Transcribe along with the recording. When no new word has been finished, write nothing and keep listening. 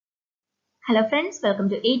Hello friends, welcome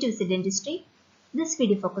to A to Z Dentistry. This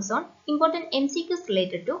video focuses on important MCQs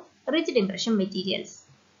related to rigid impression materials.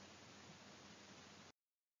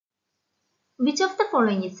 Which of the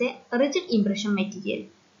following is a rigid impression material?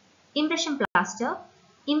 Impression plaster,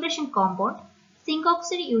 impression compound, zinc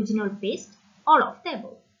oxide eugenol paste, all of the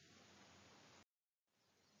above.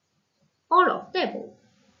 All of the above.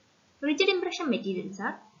 Rigid impression materials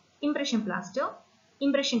are impression plaster,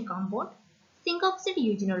 impression compound, zinc oxide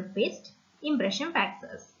eugenol paste, impression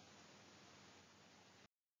waxes.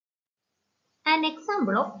 An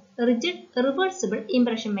example of rigid reversible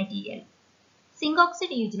impression material: zinc oxide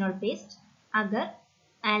eugenol paste, agar,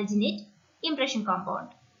 alginate, impression compound.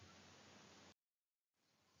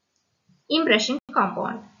 Impression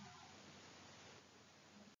compound.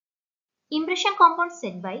 Impression compound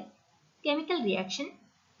set by chemical reaction,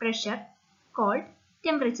 pressure, cold,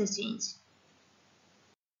 temperature change.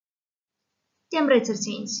 Temperature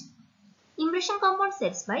change. Impression compound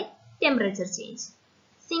sets by temperature change.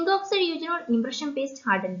 Zinc oxide eugenol impression paste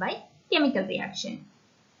hardened by chemical reaction.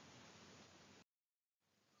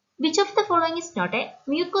 Which of the following is not a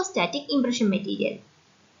mucostatic impression material?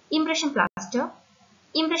 Impression plaster,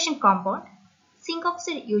 impression compound, zinc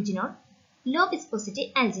oxide eugenol, low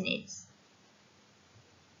viscosity alginates.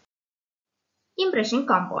 Impression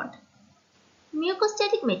compound.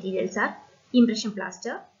 Mucostatic materials are impression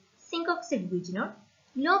plaster, zinc oxide eugenol,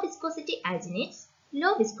 low viscosity alginates,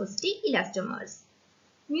 low viscosity elastomers.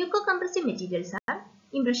 Mucocompressive materials are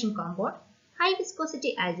impression compound, high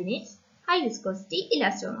viscosity alginates, high viscosity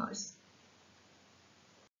elastomers.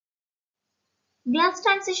 Glass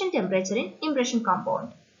transition temperature in impression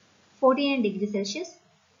compound: 49 degrees Celsius,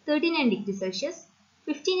 39 degrees Celsius,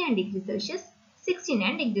 59 degrees Celsius,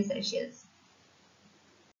 69 degrees Celsius.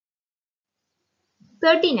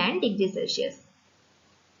 39 degrees Celsius.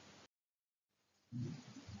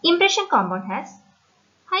 Impression compound has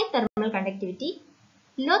high thermal conductivity,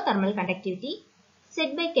 low thermal conductivity,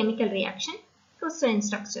 set by chemical reaction, crystalline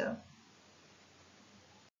structure.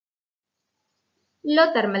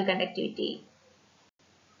 Low thermal conductivity.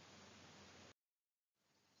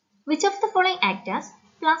 Which of the following act as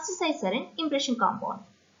plasticizer in impression compound?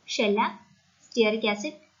 Shellac, stearic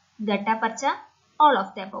acid, gutta-percha, all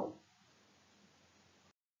of the above.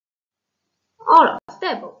 All of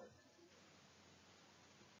the above.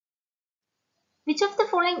 Which of the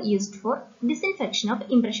following used for disinfection of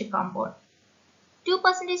impression compound?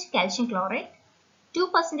 2% calcium chloride,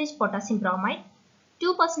 2% potassium bromide,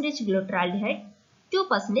 2% glutaraldehyde,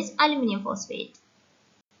 2% aluminum phosphate.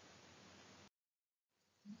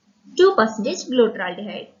 2%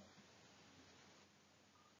 glutaraldehyde.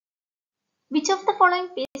 Which of the following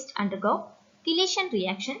paste undergo chelation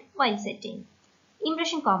reaction while setting?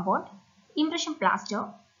 Impression compound, impression plaster,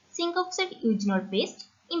 zinc oxide eugenol paste,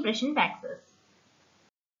 impression waxes.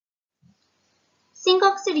 Zinc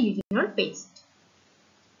oxide eugenol paste.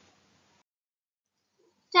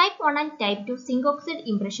 Type 1 and Type 2 zinc oxide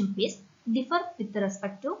impression paste differ with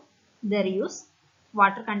respect to their use,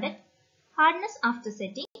 water content, hardness after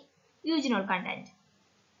setting, eugenol content.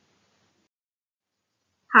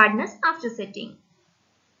 Hardness after setting.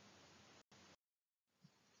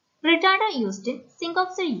 Retarder used in zinc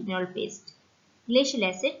oxide eugenol paste: glacial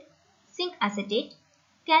acid, zinc acetate,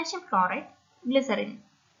 calcium chloride, glycerin.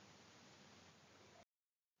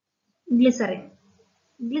 Glycerin.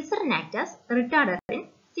 Glycerin acts as retarder in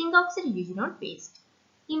zinc oxide eugenol paste.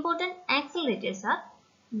 Important accelerators are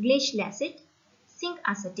glacial acid, zinc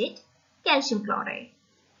acetate, calcium chloride.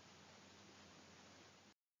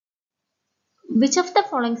 Which of the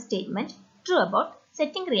following statement true about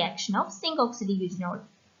setting reaction of zinc oxide eugenol?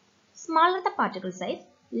 Smaller the particle size,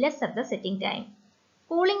 lesser the setting time.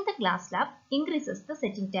 Cooling the glass slab increases the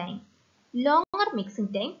setting time. Longer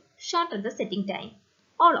mixing time, shorter the setting time.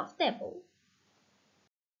 All of the above.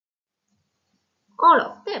 All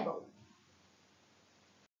of the above.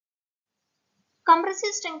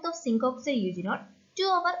 Compressive strength of zinc oxide eugenol 2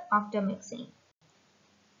 hours after mixing: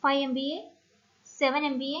 5 MPa, 7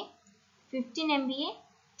 MPa, 15 MPa,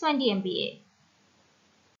 20 MPa.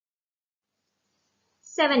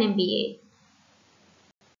 7 MPa.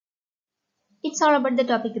 It's all about the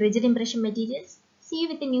topic rigid impression materials. See you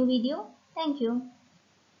with a new video. Thank you.